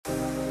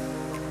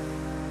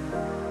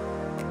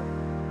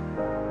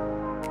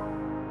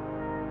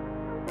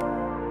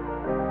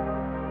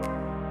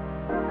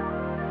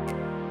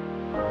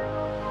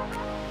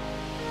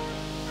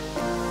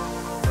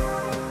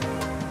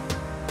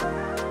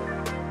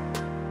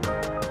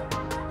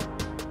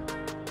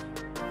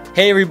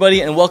Hey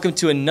everybody, and welcome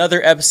to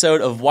another episode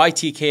of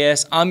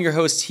YTKS. I'm your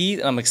host Heath,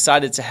 and I'm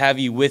excited to have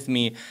you with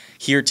me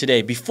here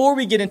today. Before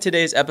we get into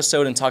today's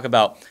episode and talk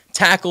about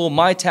tackle,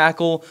 my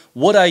tackle,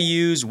 what I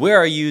use,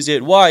 where I use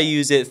it, why I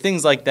use it,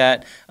 things like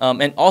that,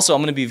 and also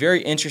I'm going to be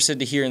very interested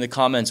to hear in the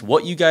comments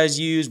what you guys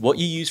use, what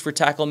you use for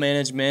tackle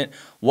management,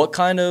 what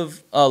kind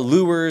of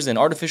lures and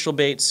artificial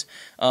baits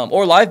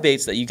or live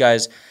baits that you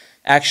guys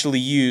actually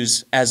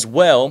use as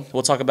well.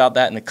 We'll talk about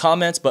that in the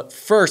comments. But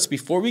first,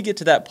 before we get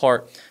to that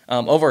part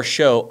of our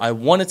show, I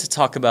wanted to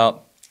talk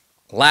about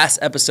last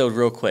episode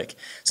real quick.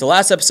 So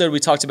last episode we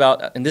talked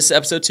about, and this is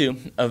episode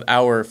 2 of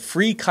our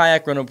free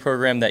kayak rental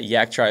program that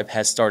Yak Tribe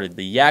has started,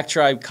 the Yak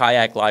Tribe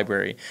Kayak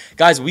Library.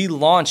 Guys, we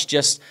launched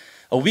just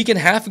a week and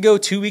a half ago,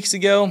 2 weeks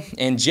ago,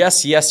 and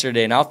just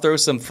yesterday, and I'll throw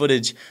some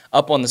footage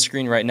up on the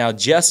screen right now,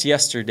 just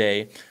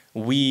yesterday,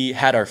 we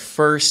had our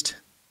first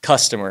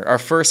customer, our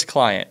first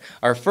client,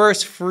 our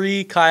first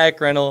free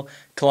kayak rental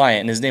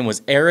client, and his name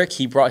was Eric.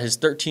 He brought his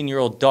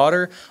 13-year-old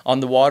daughter on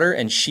the water,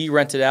 and she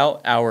rented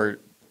out our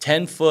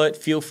 10-foot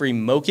feel-free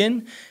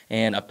Moken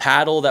and a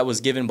paddle that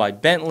was given by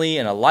Bentley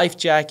and a life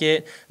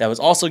jacket that was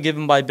also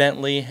given by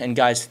Bentley. And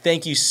guys,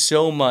 thank you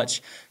so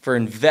much for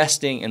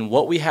investing in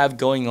what we have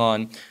going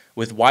on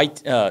with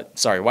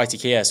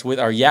YTKS, with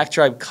our Yak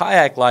Tribe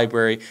Kayak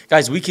Library.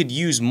 Guys, we could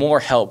use more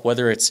help,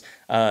 whether it's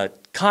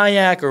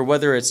kayak or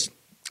whether it's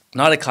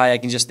not a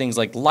kayak and just things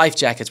like life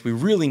jackets. We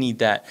really need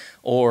that.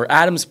 Or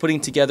Adam's putting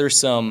together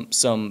some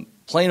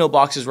Plano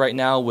boxes right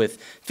now with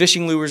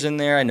fishing lures in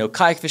there. I know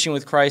Kayak Fishing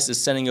with Christ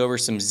is sending over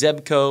some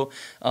Zebco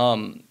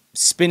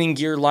spinning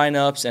gear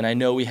lineups, and I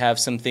know we have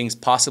some things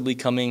possibly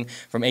coming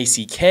from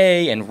ACK,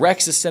 and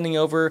Rex is sending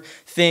over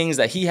things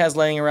that he has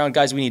laying around.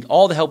 Guys, we need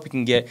all the help we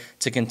can get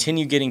to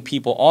continue getting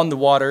people on the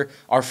water.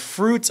 Our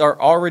fruits are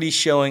already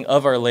showing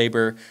of our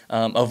labor,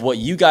 of what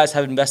you guys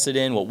have invested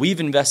in, what we've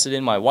invested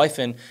in, my wife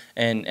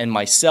and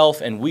myself,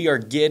 and we are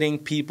getting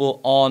people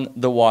on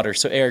the water.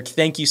 So Eric,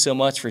 thank you so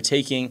much for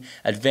taking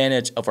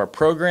advantage of our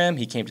program.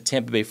 He came to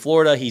Tampa Bay,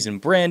 Florida. He's in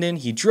Brandon.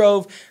 He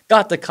drove,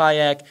 got the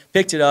kayak,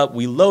 picked it up,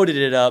 we loaded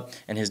it up,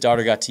 and his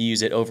daughter got to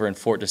use it over in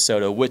Fort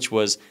DeSoto, which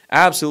was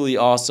absolutely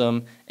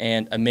awesome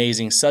and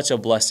amazing. Such a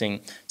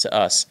blessing to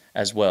us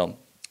as well.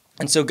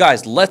 And so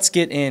guys, let's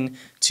get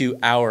into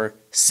our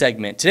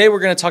segment. Today we're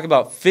going to talk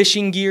about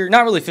fishing gear,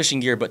 not really fishing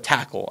gear, but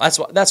tackle. That's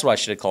what I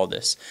should have called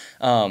this.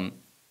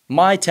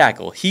 My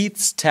tackle,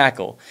 Heath's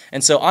tackle.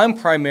 And so I'm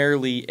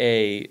primarily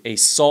a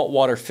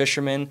saltwater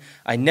fisherman.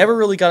 I never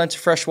really got into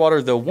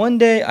freshwater, though one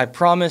day I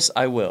promise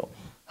I will.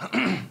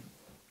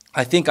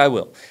 I think I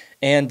will.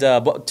 And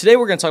but today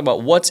we're going to talk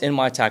about what's in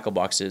my tackle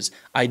boxes.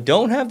 I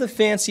don't have the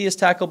fanciest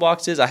tackle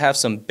boxes. I have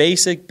some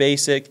basic,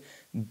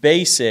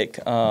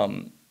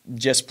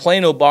 just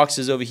Plano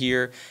boxes over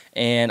here.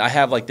 And I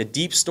have like the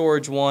deep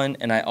storage one,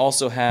 and I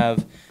also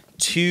have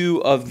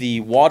 2 of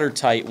the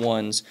watertight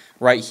ones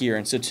right here.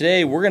 And so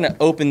today we're going to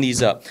open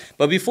these up.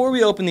 But before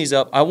we open these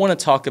up, I want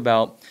to talk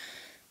about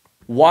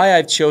why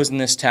I've chosen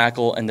this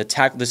tackle. And the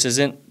tackle, this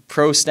isn't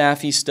pro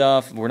staffy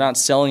stuff. We're not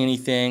selling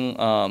anything.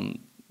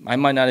 I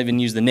might not even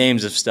use the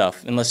names of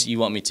stuff unless you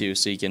want me to,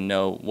 so you can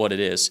know what it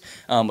is.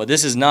 But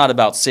this is not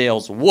about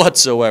sales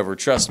whatsoever,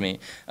 trust me.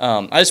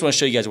 I just want to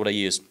show you guys what I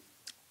use.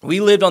 We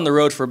lived on the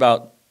road for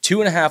about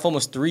 2.5,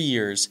 almost 3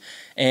 years,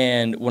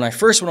 and when I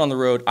first went on the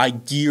road, I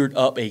geared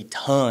up a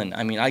ton.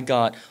 I mean, I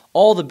got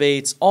all the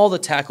baits, all the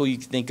tackle you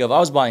can think of. I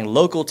was buying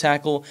local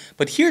tackle,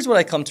 but here's what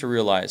I come to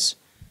realize.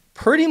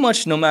 Pretty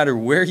much no matter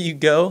where you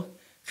go,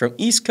 from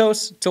East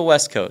Coast to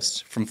West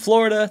Coast, from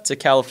Florida to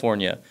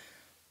California,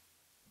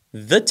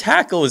 the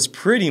tackle is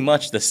pretty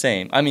much the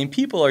same. I mean,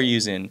 people are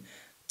using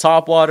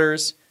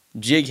topwaters,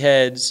 jig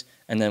heads,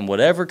 and then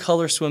whatever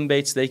color swim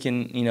baits they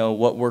can,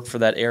 what work for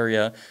that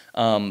area.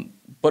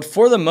 But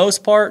for the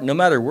most part, no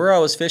matter where I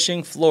was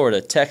fishing,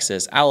 Florida,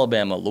 Texas,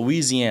 Alabama,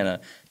 Louisiana,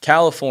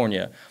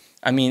 California,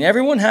 I mean,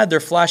 everyone had their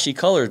flashy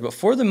colors, but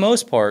for the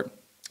most part,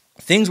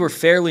 things were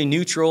fairly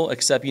neutral,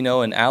 except,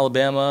 in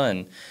Alabama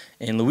and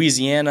in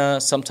Louisiana,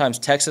 sometimes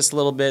Texas a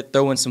little bit,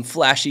 throw in some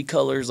flashy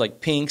colors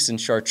like pinks and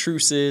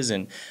chartreuses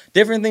and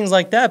different things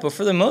like that. But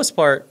for the most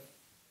part,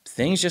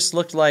 things just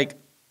looked like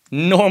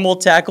normal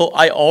tackle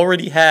I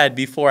already had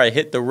before I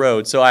hit the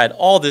road. So I had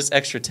all this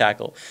extra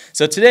tackle.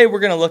 So today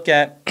we're going to look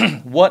at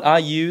what I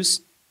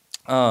use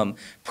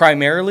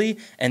primarily,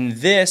 and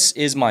this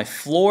is my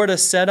Florida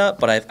setup,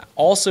 but I've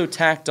also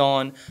tacked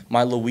on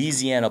my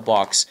Louisiana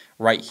box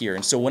right here.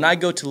 And so when I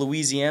go to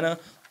Louisiana,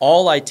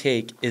 all I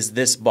take is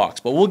this box,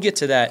 but we'll get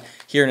to that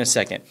here in a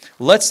second.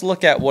 Let's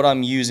look at what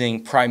I'm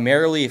using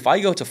primarily. If I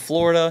go to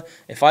Florida,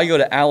 if I go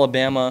to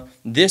Alabama,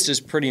 this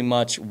is pretty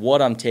much what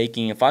I'm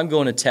taking. If I'm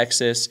going to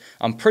Texas,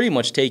 I'm pretty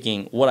much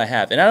taking what I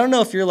have. And I don't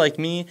know if you're like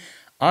me,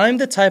 I'm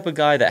the type of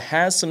guy that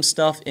has some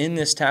stuff in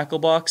this tackle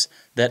box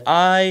that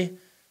I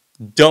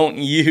don't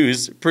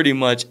use pretty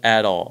much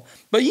at all.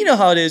 But you know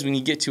how it is when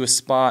you get to a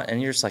spot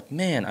and you're just like,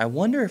 man, I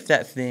wonder if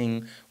that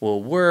thing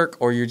will work,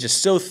 or you're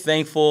just so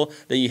thankful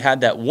that you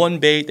had that one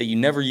bait that you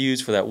never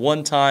used for that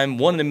one time,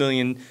 1 in a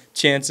million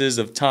chances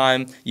of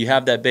time. You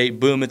have that bait,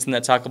 boom, it's in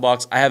that tackle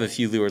box. I have a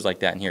few lures like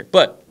that in here.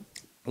 But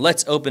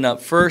let's open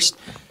up first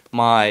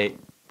my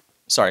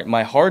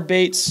hard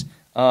baits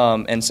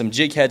and some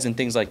jig heads and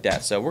things like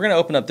that. So we're going to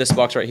open up this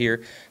box right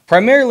here.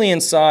 Primarily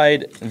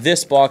inside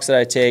this box that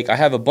I take, I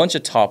have a bunch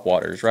of top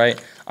waters,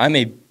 right? I'm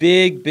a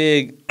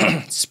big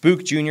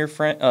Spook Junior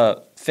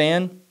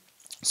fan.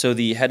 So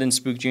the Head and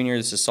Spook Junior,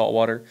 this is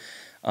saltwater,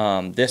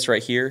 this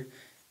right here.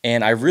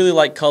 And I really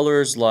like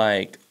colors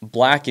like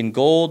black and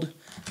gold.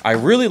 I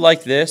really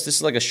like this. This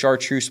is like a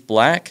chartreuse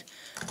black.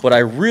 But I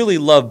really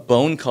love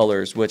bone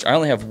colors, which I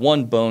only have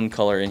one bone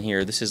color in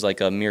here. This is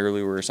like a mirror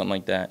lure or something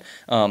like that.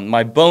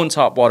 My bone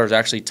top water is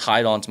actually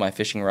tied onto my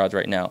fishing rods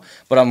right now.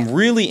 But I'm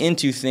really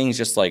into things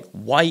just like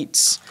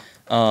whites,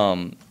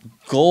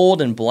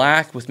 gold and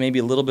black with maybe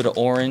a little bit of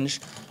orange.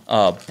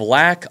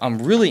 Black,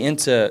 I'm really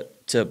into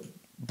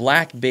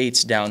black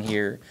baits down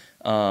here,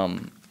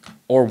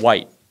 or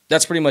white.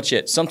 That's pretty much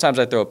it. Sometimes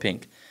I throw a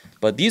pink.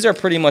 But these are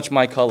pretty much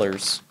my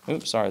colors.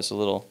 Oops, sorry, it's a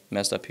little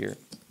messed up here.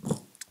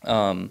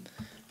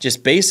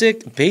 Just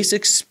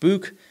basic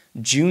Spook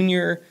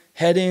Junior,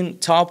 head in,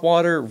 top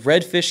water,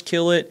 redfish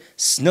kill it,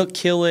 snook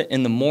kill it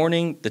in the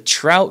morning, the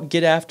trout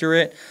get after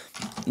it.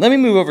 Let me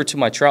move over to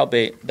my trout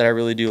bait that I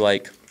really do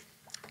like.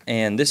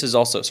 And this is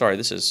also, sorry,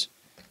 this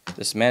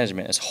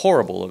management is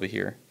horrible over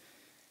here.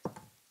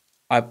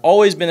 I've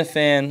always been a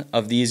fan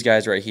of these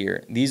guys right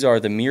here. These are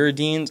the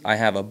Miradines. I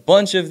have a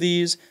bunch of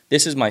these.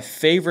 This is my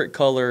favorite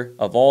color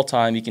of all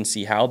time. You can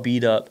see how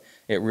beat up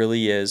it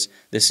really is.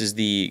 This is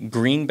the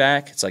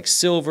greenback. It's like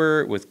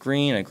silver with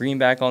green, a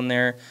greenback on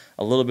there,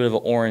 a little bit of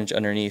an orange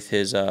underneath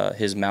his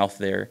mouth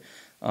there.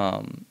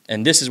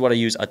 And this is what I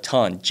use a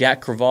ton.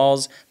 Jack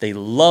Creval's, they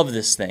love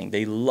this thing.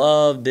 They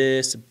love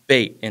this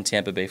bait in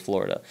Tampa Bay,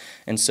 Florida.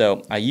 And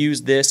so I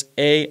use this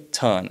a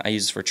ton. I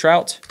use this for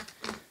trout.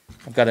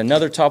 I've got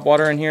another top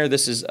water in here.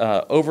 This is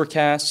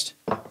Overcast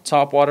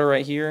top water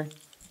right here.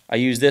 I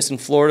use this in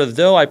Florida,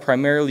 though I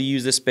primarily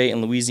use this bait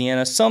in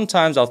Louisiana.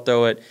 Sometimes I'll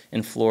throw it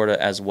in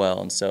Florida as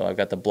well. And so I've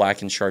got the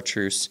black and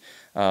chartreuse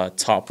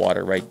top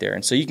water right there.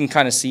 And so you can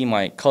kind of see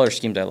my color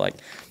schemes I like.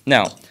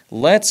 Now,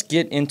 let's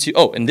get into,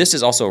 oh, and this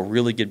is also a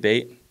really good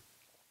bait.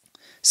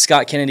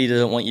 Scott Kennedy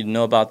doesn't want you to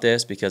know about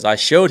this because I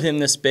showed him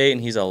this bait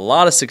and he's a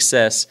lot of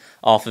success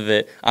off of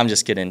it. I'm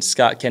just kidding.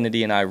 Scott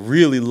Kennedy and I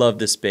really love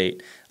this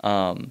bait.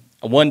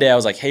 One day I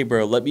was like, hey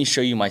bro, let me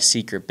show you my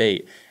secret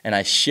bait. And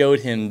I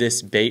showed him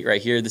this bait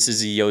right here. This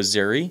is a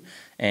Yozuri.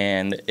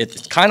 And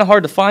it's kind of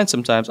hard to find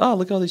sometimes. Oh,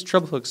 look at all these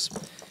treble hooks.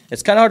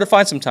 It's kind of hard to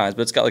find sometimes,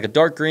 but it's got like a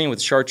dark green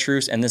with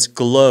chartreuse, and this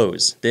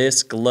glows.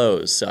 This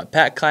glows. So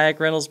Pat Kayak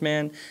Rentals,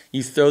 man,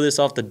 you throw this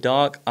off the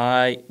dock,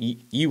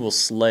 you will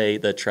slay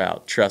the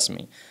trout. Trust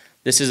me.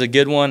 This is a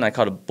good one. I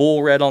caught a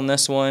bull red on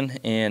this one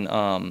in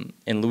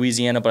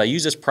Louisiana, but I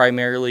use this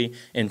primarily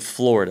in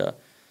Florida.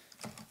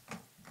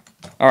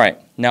 All right,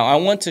 now I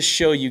want to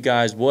show you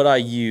guys what I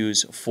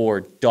use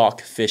for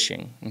dock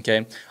fishing,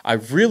 okay? I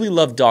really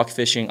love dock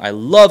fishing. I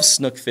love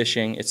snook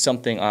fishing. It's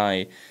something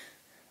I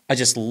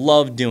just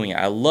love doing.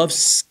 I love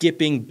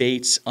skipping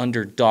baits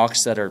under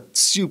docks that are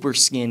super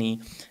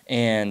skinny,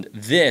 and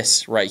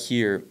this right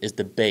here is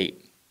the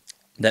bait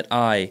that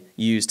I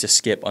use to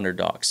skip under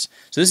docks.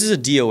 So this is a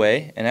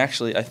DOA, and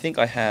actually I think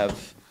I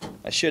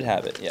should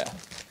have it, yeah.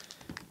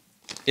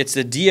 It's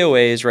the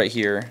DOAs right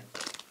here.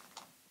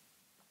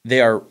 They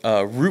are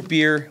root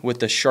beer with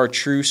the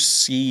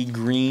chartreuse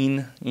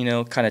green, you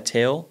know, kind of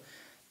tail.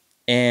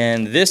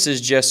 And this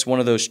is just one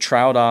of those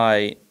trout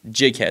eye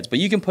jig heads. But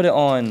you can put it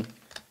on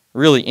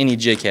really any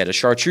jig head. A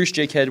chartreuse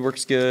jig head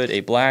works good. A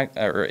black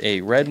or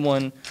a red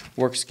one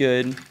works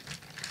good. I'm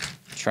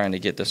trying to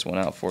get this one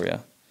out for you.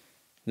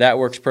 That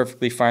works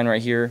perfectly fine right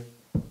here.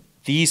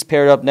 These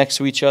paired up next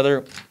to each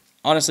other.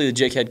 Honestly, the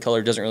jig head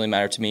color doesn't really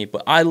matter to me.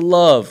 But I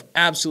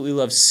absolutely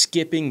love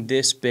skipping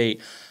this bait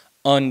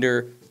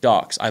under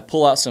docks. I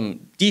pull out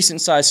some decent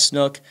sized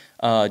snook,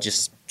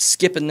 just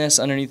skipping this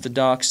underneath the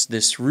docks.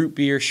 This root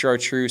beer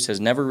chartreuse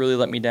has never really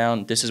let me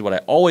down. This is what I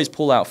always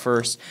pull out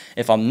first.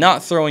 If I'm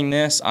not throwing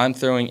this, I'm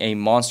throwing a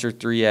Monster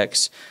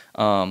 3X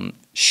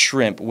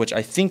shrimp, which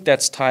I think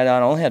that's tied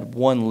on. I only had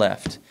one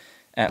left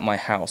at my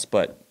house,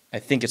 but I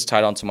think it's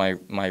tied onto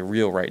my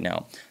reel right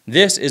now.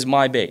 This is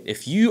my bait.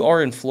 If you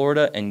are in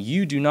Florida and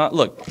you do not,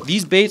 look,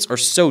 these baits are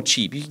so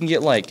cheap. You can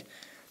get like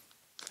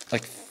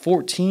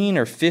 14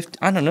 or 15,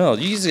 I don't know.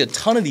 You can get a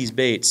ton of these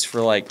baits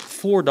for like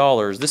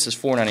 $4. This is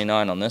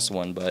 $4.99 on this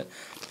one, but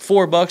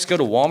 $4, go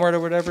to Walmart or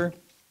whatever.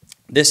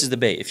 This is the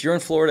bait. If you're in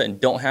Florida and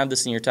don't have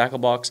this in your tackle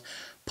box,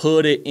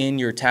 put it in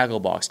your tackle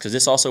box because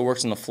this also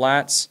works on the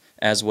flats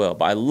as well.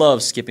 But I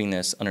love skipping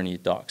this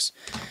underneath docks.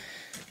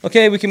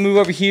 Okay, we can move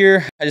over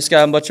here. I just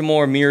got a bunch of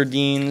more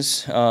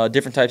Miradines,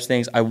 different types of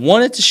things. I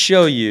wanted to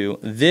show you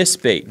this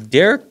bait.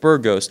 Derek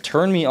Burgos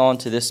turned me on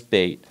to this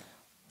bait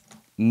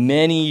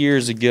many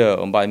years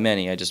ago, and by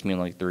many I just mean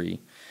like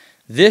 3.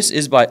 This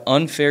is by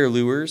Unfair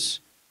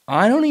Lures.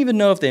 I don't even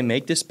know if they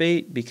make this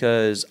bait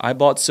because I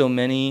bought so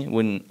many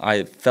when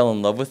I fell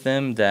in love with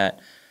them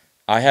that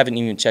I haven't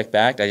even checked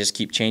back. I just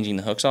keep changing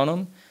the hooks on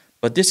them.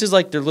 But this is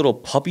like their little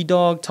puppy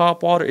dog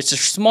top water. It's the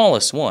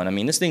smallest one. I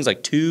mean, this thing's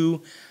like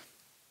 2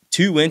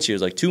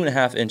 inches, like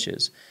 2.5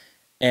 inches.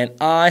 And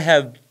I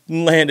have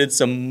landed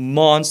some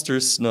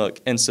monster snook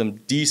and some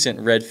decent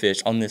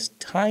redfish on this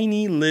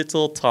tiny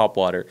little top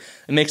water.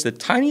 It makes the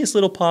tiniest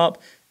little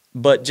pop,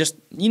 but just,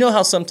 you know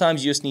how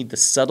sometimes you just need the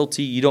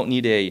subtlety. You don't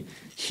need a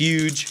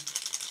huge,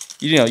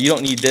 you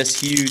don't need this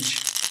huge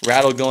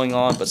rattle going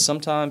on, but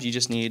sometimes you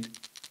just need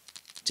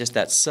just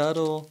that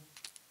subtle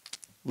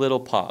little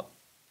pop.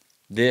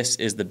 This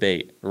is the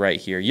bait right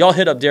here. Y'all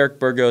hit up Derek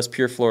Burgos,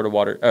 Pure Florida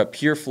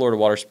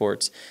Water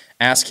Sports.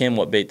 Ask him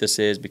what bait this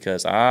is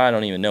because I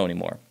don't even know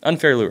anymore.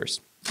 Unfair Lures.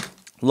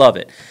 Love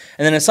it.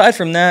 And then aside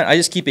from that, I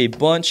just keep a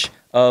bunch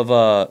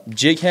of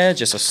jig heads,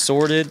 just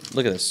assorted.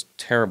 Look at this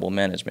terrible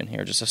management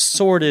here. Just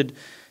assorted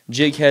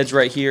jig heads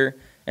right here.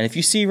 And if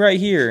you see right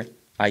here,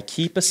 I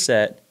keep a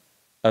set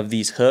of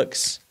these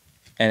hooks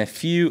and a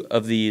few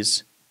of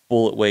these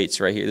bullet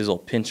weights right here, these little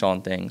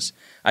pinch-on things.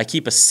 I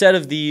keep a set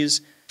of these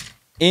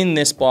in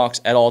this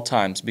box at all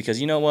times because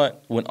you know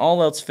what? When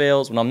all else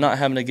fails, when I'm not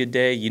having a good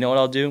day, you know what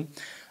I'll do?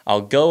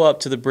 I'll go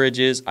up to the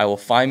bridges. I will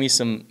find me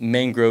some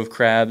mangrove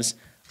crabs.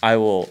 I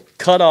will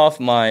cut off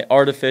my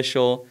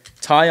artificial,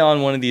 tie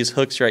on one of these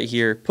hooks right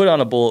here, put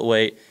on a bullet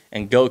weight,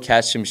 and go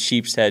catch some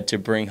sheep's head to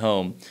bring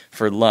home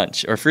for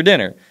lunch or for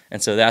dinner.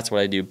 And so that's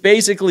what I do.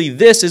 Basically,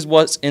 this is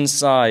what's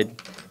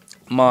inside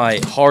my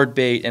hard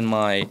bait and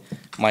my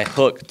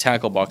hook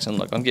tackle box. And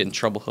look, I'm getting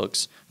treble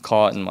hooks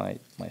caught in my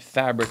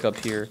fabric up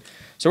here.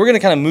 So we're going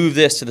to kind of move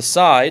this to the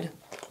side.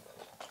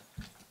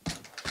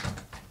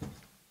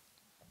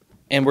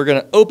 And we're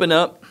going to open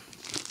up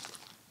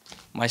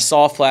my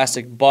soft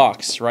plastic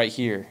box right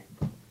here.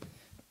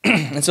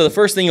 And so the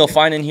first thing you'll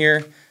find in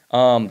here,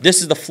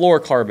 this is the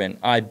fluorocarbon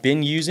I've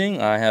been using.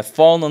 I have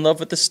fallen in love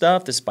with this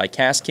stuff. This is by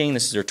Cast King.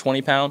 This is their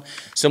 20-pound.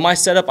 So my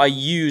setup I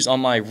use on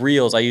my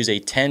reels, I use a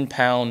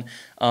 10-pound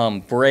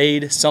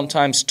braid,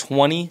 sometimes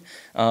 20,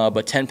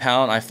 but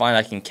 10-pound I find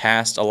I can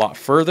cast a lot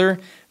further.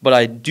 But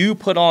I do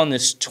put on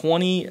this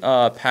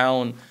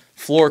 20-pound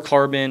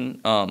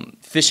fluorocarbon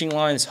fishing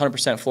line. It's 100%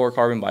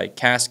 fluorocarbon by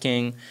Cast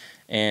King.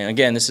 And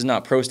again, this is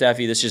not Pro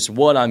Staffy. This is just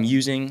what I'm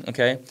using,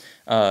 okay?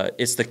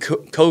 It's the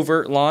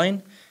covert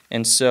line.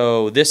 And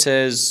so this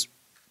has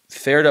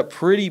fared up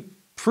pretty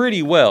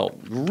well.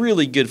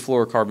 Really good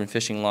fluorocarbon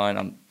fishing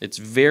line. It's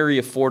very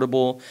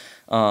affordable,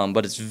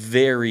 but it's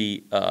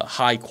very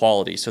high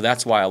quality. So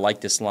that's why I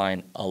like this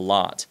line a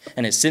lot.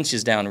 And it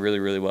cinches down really,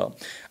 really well.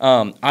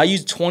 I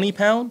use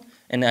 20-pound,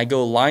 and I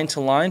go line to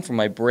line from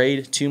my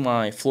braid to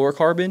my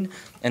fluorocarbon.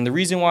 And the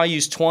reason why I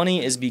use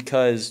 20 is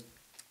because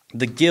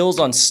the gills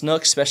on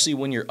snook, especially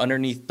when you're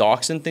underneath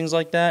docks and things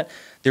like that,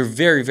 they're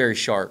very, very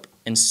sharp.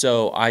 And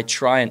so I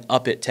try and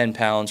up it 10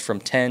 pounds from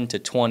 10 to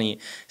 20,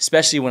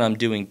 especially when I'm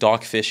doing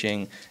dock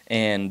fishing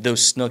and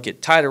those snook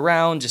get tied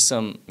around, just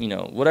some,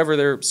 whatever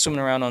they're swimming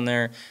around on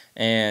there.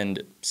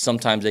 And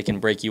sometimes they can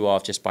break you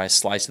off just by a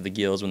slice of the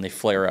gills when they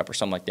flare up or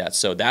something like that.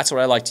 So that's what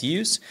I like to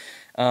use.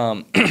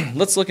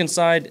 Let's look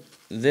inside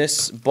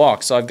this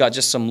box. So I've got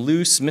just some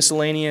loose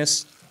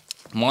miscellaneous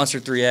Monster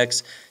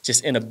 3X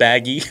just in a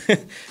baggie.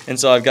 And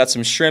so I've got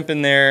some shrimp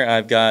in there.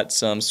 I've got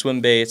some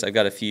swim baits. I've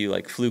got a few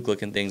like fluke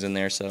looking things in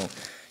there. So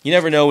you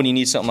never know when you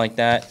need something like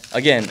that.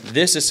 Again,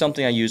 this is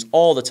something I use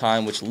all the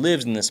time, which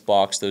lives in this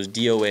box, those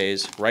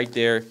DOAs right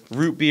there.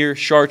 Root beer,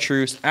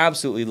 chartreuse,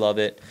 absolutely love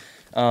it.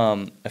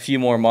 A few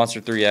more Monster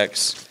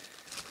 3X.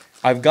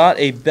 I've got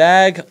a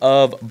bag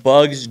of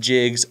Bugs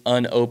jigs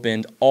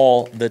unopened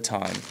all the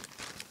time.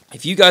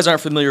 If you guys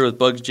aren't familiar with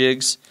Bugs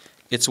jigs,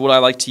 it's what I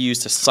like to use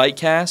to sight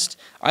cast.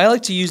 I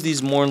like to use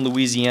these more in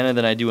Louisiana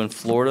than I do in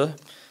Florida,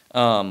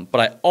 but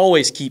I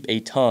always keep a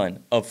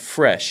ton of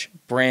fresh,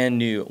 brand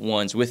new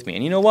ones with me.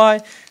 And you know why?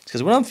 It's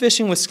because when I'm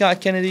fishing with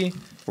Scott Kennedy,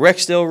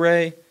 Rex Del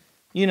Rey,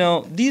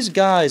 these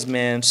guys,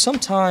 man,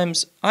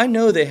 sometimes I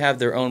know they have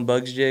their own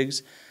Bugs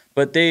jigs,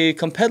 but they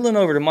come pedaling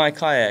over to my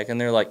kayak and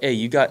they're like, hey,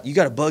 you got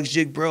a Bugs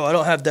jig, bro? I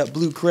don't have that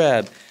blue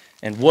crab.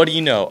 And what do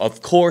you know?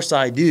 Of course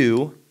I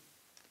do.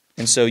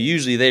 And so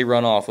usually they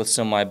run off with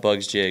some of my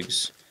Bugs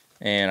jigs,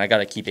 and I got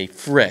to keep a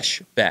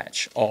fresh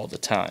batch all the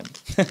time.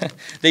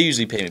 They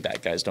usually pay me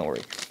back, guys, don't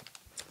worry.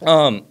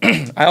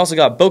 I also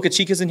got Boca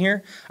Chicas in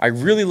here. I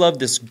really love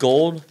this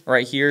gold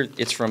right here.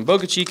 It's from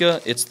Boca Chica.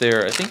 It's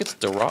their, I think it's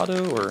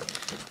Dorado or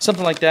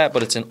something like that,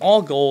 but it's an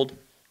all gold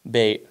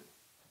bait.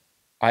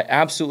 I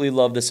absolutely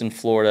love this in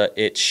Florida.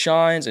 It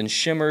shines and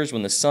shimmers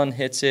when the sun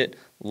hits it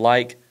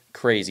like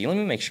crazy. Let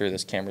me make sure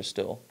this camera's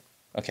still,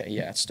 okay,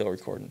 yeah, it's still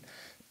recording.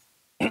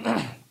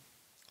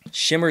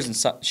 Shimmers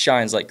and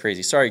shines like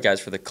crazy. Sorry guys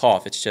for the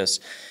cough.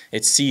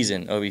 It's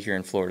season over here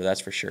in Florida,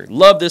 that's for sure.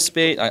 Love this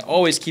bait. I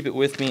always keep it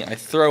with me. I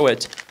throw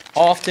it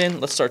often.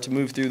 Let's start to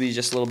move through these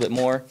just a little bit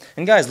more.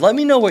 And guys, let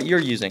me know what you're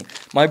using.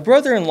 My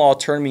brother-in-law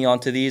turned me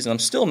onto these, and I'm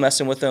still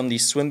messing with them,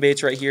 these swim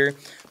baits right here.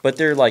 But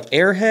they're like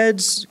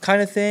airheads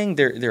kind of thing.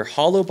 They're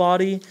hollow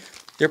body.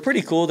 They're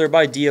pretty cool. They're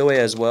by DOA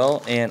as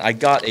well. And I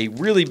got a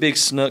really big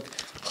snook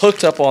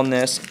hooked up on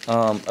this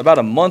about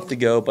a month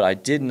ago, but I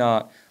did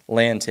not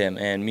land him.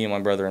 And me and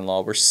my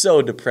brother-in-law were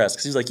so depressed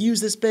because he's like,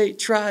 use this bait,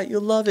 try it,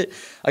 you'll love it.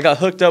 I got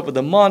hooked up with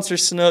a monster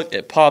snook.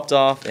 It popped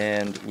off,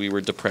 and we were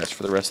depressed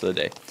for the rest of the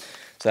day.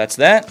 So that's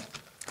that.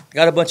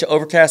 Got a bunch of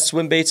overcast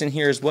swim baits in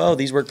here as well.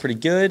 These work pretty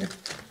good.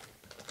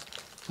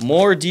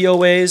 More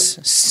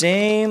DOAs,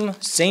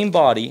 same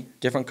body,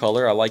 different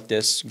color. I like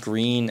this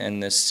green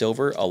and this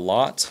silver a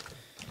lot.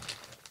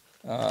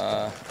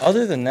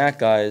 Other than that,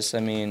 guys, I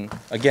mean,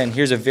 again,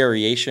 here's a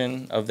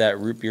variation of that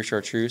root beer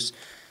chartreuse.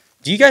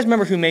 Do you guys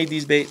remember who made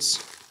these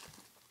baits?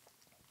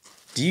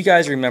 Do you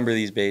guys remember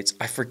these baits?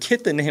 I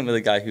forget the name of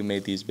the guy who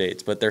made these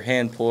baits, but they're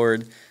hand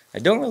poured. I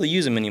don't really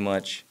use them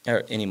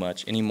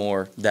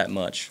anymore that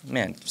much.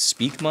 Man,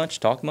 speak much,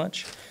 talk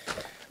much.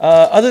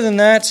 Other than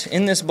that,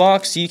 in this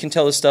box, you can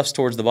tell the stuff's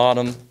towards the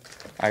bottom.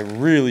 I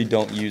really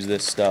don't use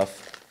this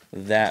stuff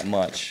that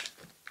much.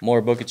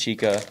 More Boca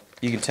Chica.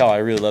 You can tell I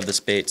really love this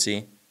bait,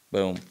 see?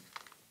 Boom.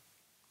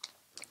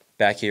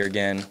 Back here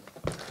again.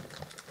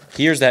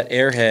 Here's that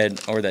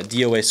airhead or that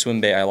DOA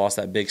swim bait I lost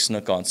that big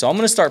snook on. So I'm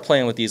going to start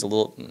playing with these a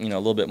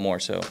little bit more.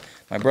 So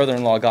my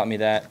brother-in-law got me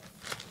that.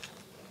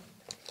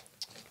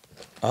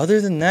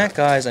 Other than that,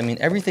 guys, I mean,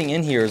 everything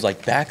in here is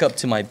like backup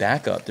to my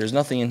backup. There's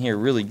nothing in here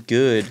really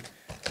good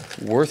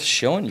worth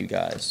showing you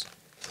guys.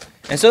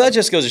 And so that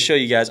just goes to show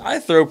you guys, I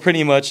throw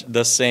pretty much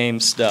the same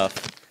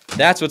stuff.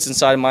 That's what's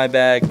inside my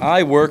bag.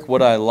 I work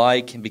what I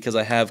like because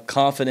I have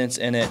confidence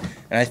in it,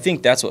 and I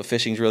think that's what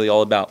fishing is really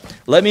all about.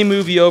 Let me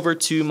move you over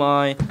to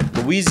my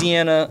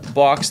Louisiana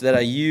box that I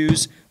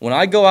use. When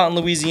I go out in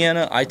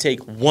Louisiana, I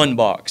take one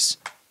box,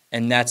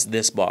 and that's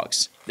this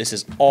box. This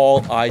is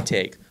all I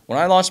take. When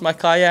I launch my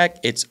kayak,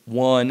 it's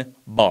one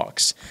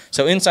box.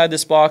 So inside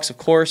this box, of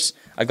course,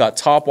 I've got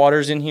top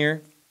waters in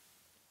here.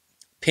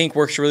 Pink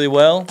works really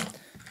well.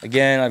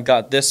 Again, I've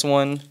got this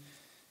one.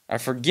 I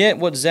forget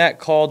what Zach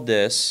called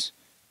this,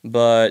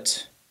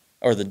 but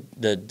or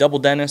the double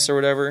dentist or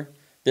whatever.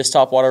 This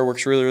top water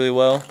works really, really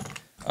well.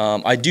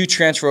 I do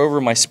transfer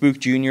over my Spook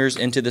Juniors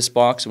into this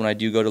box when I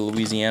do go to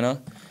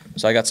Louisiana.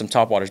 So I got some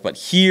top waters. But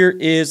here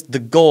is the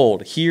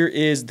gold. Here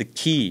is the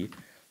key.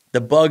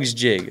 The Bugs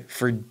jig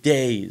for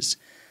days.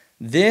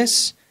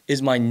 This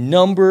is my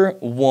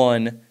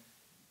 #1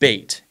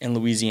 bait in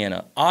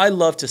Louisiana. I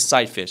love to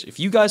sight fish. If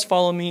you guys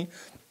follow me,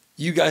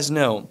 you guys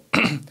know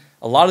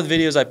a lot of the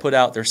videos I put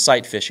out, they're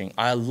sight fishing.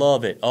 I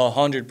love it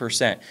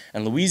 100%.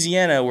 And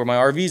Louisiana, where my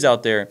RV's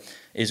out there,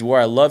 is where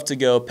I love to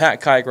go.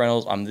 Pat Kayak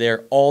Rentals, I'm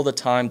there all the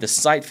time. The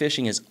sight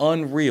fishing is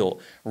unreal.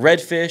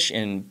 Redfish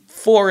in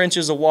 4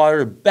 inches of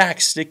water,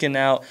 back sticking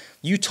out.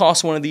 You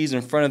toss one of these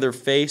in front of their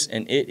face,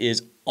 and it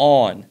is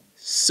on.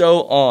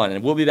 So on.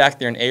 And we'll be back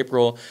there in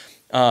April.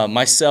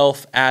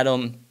 Myself,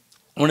 Adam,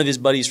 one of his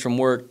buddies from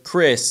work,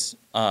 Chris,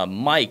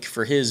 Mike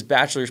for his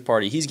bachelor's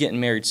party. He's getting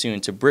married soon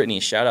to Brittany.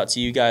 Shout out to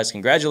you guys.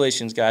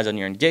 Congratulations, guys, on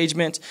your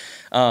engagement.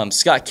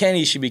 Scott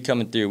Kennedy should be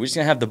coming through. We're just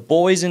going to have the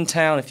boys in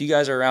town. If you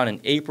guys are around in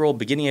April,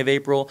 beginning of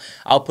April,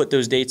 I'll put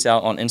those dates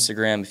out on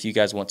Instagram if you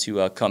guys want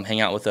to come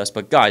hang out with us.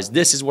 But, guys,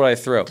 this is what I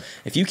throw.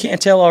 If you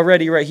can't tell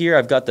already right here,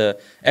 I've got the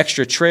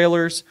extra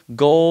trailers,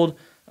 gold,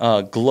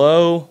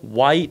 glow,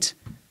 white,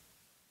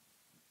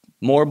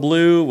 more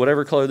blue,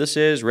 whatever color this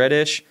is,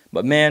 reddish.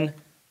 But, man,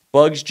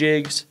 Bugs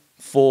jigs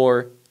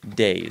for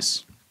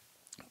days.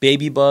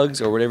 Baby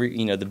bugs or whatever,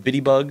 you know, the bitty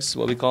bugs,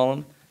 what we call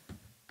them.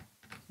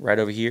 Right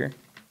over here.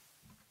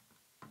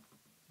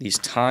 These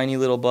tiny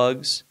little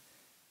bugs.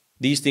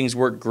 These things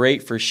work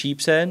great for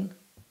sheep's head.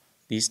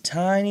 These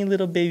tiny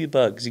little baby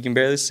bugs. You can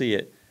barely see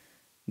it.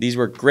 These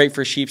work great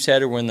for sheep's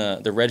head or when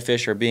the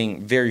redfish are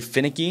being very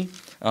finicky.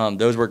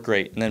 Those work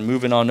great. And then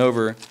moving on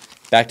over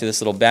back to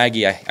this little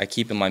baggie I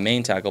keep in my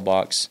main tackle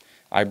box.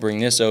 I bring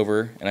this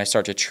over and I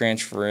start to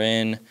transfer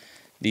in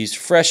these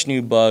fresh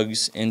new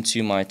bugs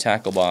into my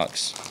tackle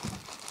box.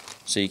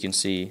 So you can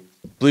see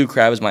blue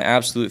crab is my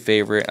absolute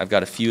favorite. I've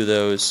got a few of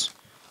those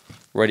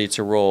ready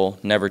to roll,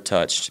 never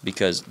touched,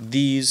 because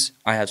these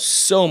I have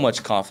so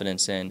much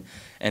confidence in,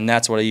 and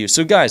that's what I use.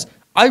 So guys,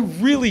 I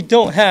really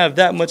don't have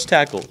that much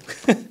tackle.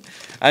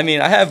 I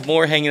mean, I have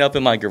more hanging up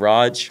in my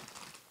garage,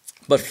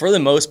 but for the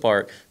most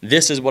part,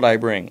 this is what I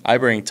bring. I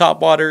bring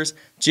top waters,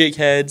 jig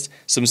heads,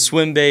 some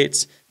swim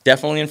baits,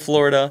 definitely in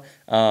Florida.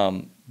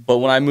 But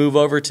when I move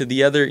over to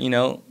the other, you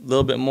know, a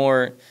little bit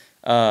more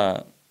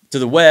to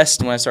the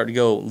west, when I start to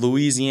go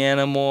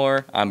Louisiana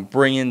more, I'm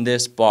bringing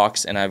this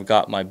box, and I've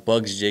got my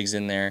Bugs jigs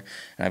in there,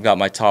 and I've got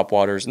my top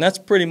waters, and that's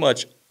pretty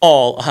much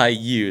all I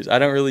use. I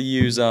don't really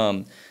use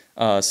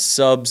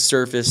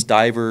subsurface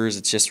divers.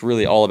 It's just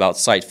really all about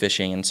sight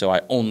fishing, and so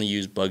I only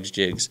use Bugs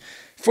jigs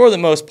for the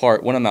most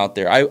part when I'm out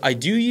there. I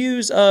do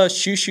use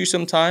shoo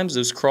sometimes.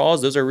 Those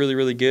crawls, those are really,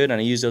 really good, and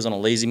I use those on a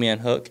Lazy Man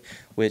hook,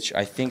 which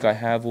I think I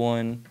have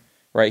one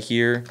right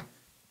here.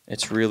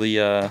 It's really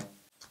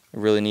It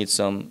really needs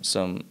some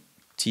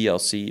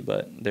TLC,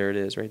 but there it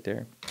is right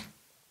there.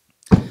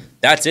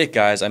 That's it,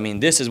 guys. I mean,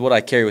 this is what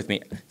I carry with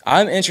me.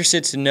 I'm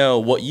interested to know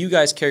what you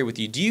guys carry with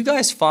you. Do you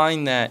guys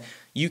find that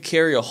you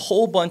carry a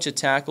whole bunch of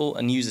tackle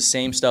and use the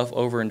same stuff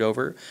over and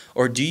over?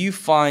 Or do you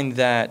find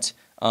that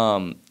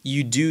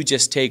you do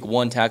just take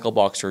one tackle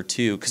box or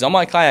two? Because on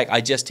my kayak,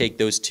 I just take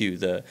those two,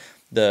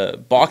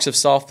 the box of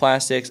soft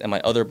plastics and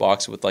my other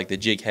box with like the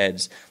jig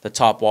heads, the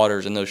top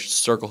waters, and those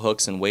circle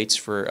hooks and weights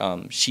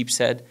for sheep's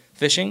head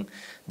fishing.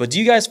 But do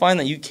you guys find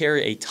that you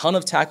carry a ton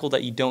of tackle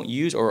that you don't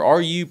use, or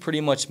are you pretty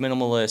much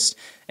minimalist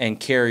and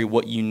carry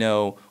what you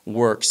know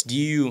works? Do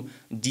you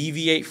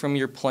deviate from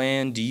your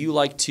plan? Do you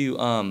like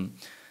to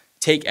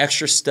take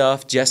extra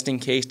stuff just in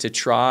case to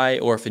try?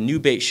 Or if a new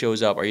bait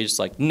shows up, are you just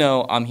like,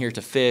 no, I'm here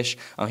to fish,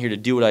 I'm here to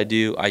do what I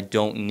do, I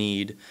don't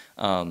need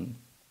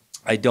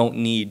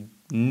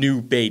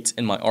new baits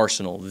in my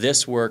arsenal.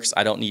 This works,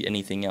 I don't need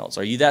anything else.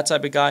 Are you that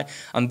type of guy?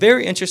 I'm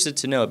very interested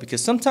to know,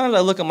 because sometimes I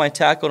look at my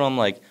tackle and I'm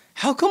like,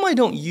 how come I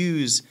don't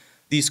use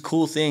these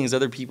cool things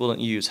other people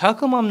don't use? How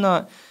come I'm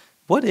not,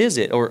 what is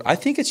it? Or I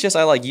think it's just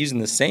I like using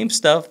the same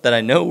stuff that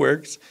I know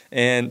works,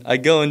 and I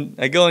go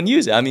and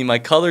use it. I mean, my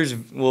colors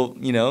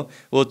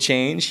will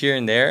change here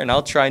and there, and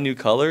I'll try new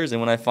colors. And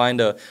when I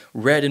find a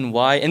red and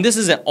white, and this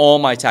isn't all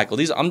my tackle.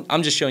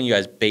 I'm just showing you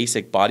guys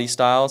basic body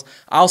styles.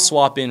 I'll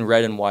swap in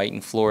red and white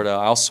in Florida.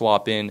 I'll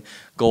swap in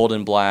gold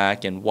and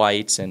black and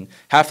whites, and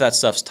half that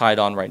stuff's tied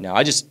on right now.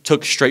 I just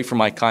took straight from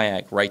my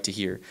kayak right to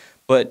here.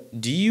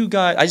 But do you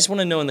guys, I just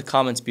want to know in the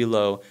comments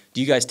below, do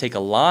you guys take a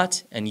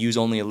lot and use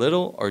only a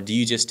little, or do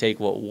you just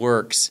take what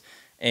works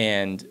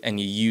and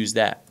you use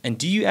that? And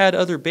do you add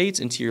other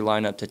baits into your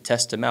lineup to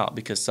test them out?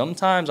 Because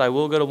sometimes I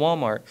will go to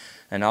Walmart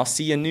and I'll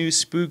see a new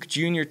Spook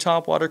Junior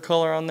top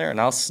watercolor on there,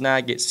 and I'll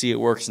snag it, see it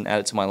works, and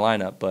add it to my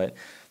lineup. But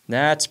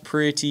that's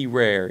pretty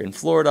rare. In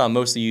Florida, I'm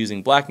mostly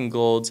using black and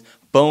golds,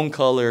 bone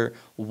color,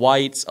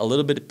 whites, a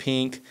little bit of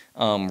pink,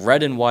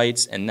 red and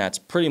whites, and that's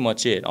pretty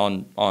much it.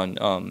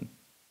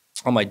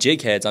 On my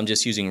jig heads, I'm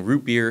just using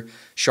root beer,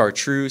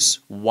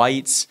 chartreuse,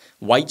 whites,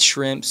 white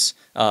shrimps,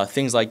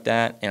 things like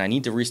that. And I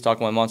need to restock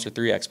my Monster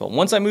 3X. But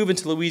once I move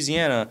into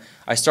Louisiana,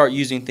 I start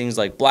using things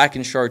like black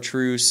and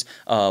chartreuse,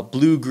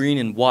 blue, green,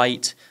 and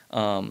white.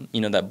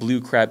 That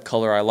blue crab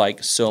color I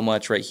like so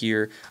much right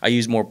here. I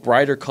use more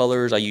brighter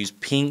colors. I use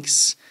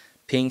pinks,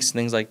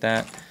 things like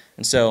that.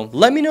 And so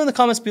let me know in the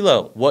comments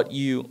below what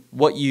you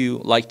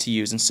like to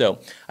use. And so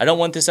I don't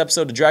want this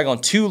episode to drag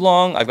on too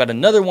long. I've got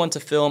another one to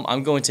film.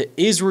 I'm going to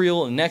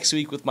Israel next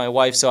week with my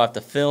wife, so I have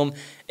to film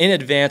in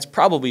advance,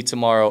 probably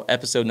tomorrow,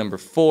 episode number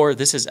 4.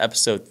 This is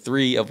episode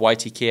 3 of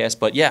YTKS.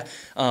 But yeah,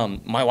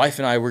 my wife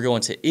and I, we're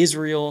going to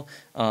Israel,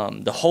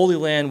 the Holy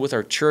Land, with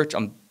our church.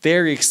 I'm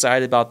very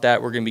excited about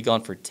that. We're going to be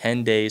gone for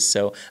 10 days.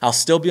 So I'll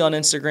still be on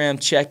Instagram,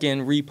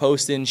 checking,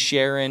 reposting,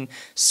 sharing,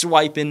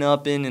 swiping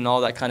up in, and all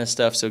that kind of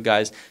stuff. So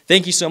guys,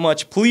 thank you so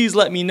much. Please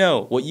let me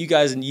know what you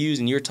guys use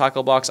in your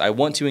tackle box. I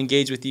want to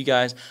engage with you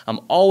guys.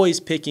 I'm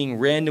always picking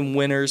random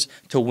winners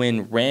to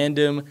win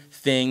random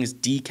things,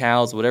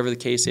 decals, whatever the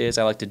case is.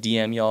 I like to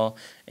DM y'all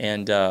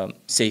and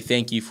say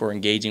thank you for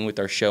engaging with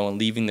our show and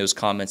leaving those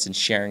comments and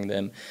sharing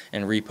them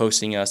and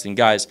reposting us. And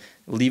guys,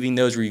 leaving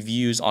those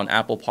reviews on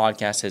Apple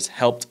Podcasts has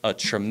helped a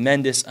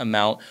tremendous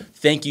amount.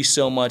 Thank you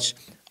so much.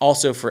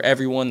 Also, for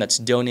everyone that's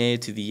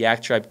donated to the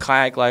Yak Tribe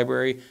Kayak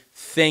Library,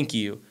 thank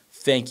you.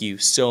 Thank you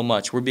so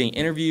much. We're being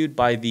interviewed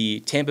by the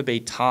Tampa Bay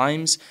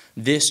Times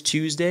this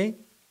Tuesday.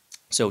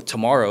 So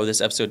tomorrow, this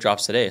episode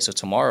drops today. So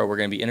tomorrow we're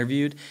going to be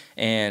interviewed,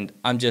 and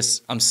I'm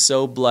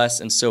so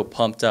blessed and so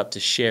pumped up to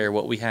share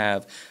what we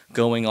have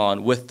going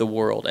on with the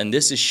world. And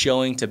this is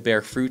showing to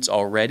bear fruits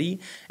already.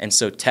 And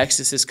so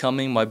Texas is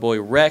coming. My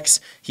boy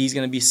Rex, he's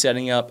going to be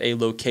setting up a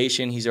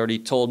location. He's already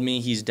told me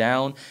he's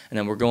down. And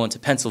then we're going to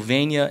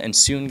Pennsylvania. And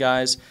soon,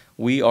 guys,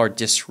 we are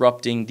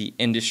disrupting the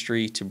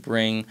industry to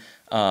bring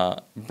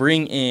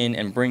in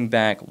and bring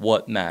back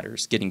what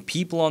matters. Getting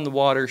people on the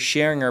water,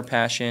 sharing our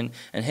passion.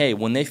 And hey,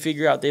 when they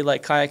figure out they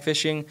like kayak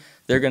fishing,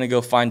 they're going to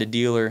go find a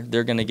dealer,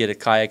 they're going to get a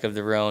kayak of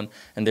their own,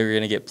 and they're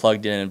going to get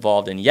plugged in and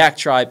involved in Yak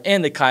Tribe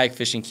and the kayak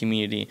fishing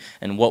community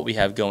and what we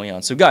have going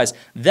on. So guys,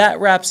 that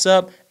wraps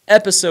up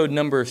episode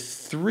number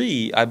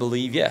 3, I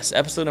believe. Yes,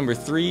 episode number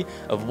 3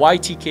 of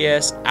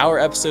YTKS. Our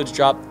episodes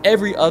drop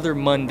every other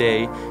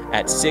Monday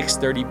at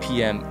 6:30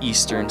 p.m.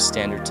 Eastern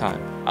Standard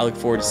Time. I look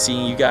forward to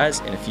seeing you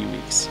guys in a few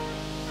weeks.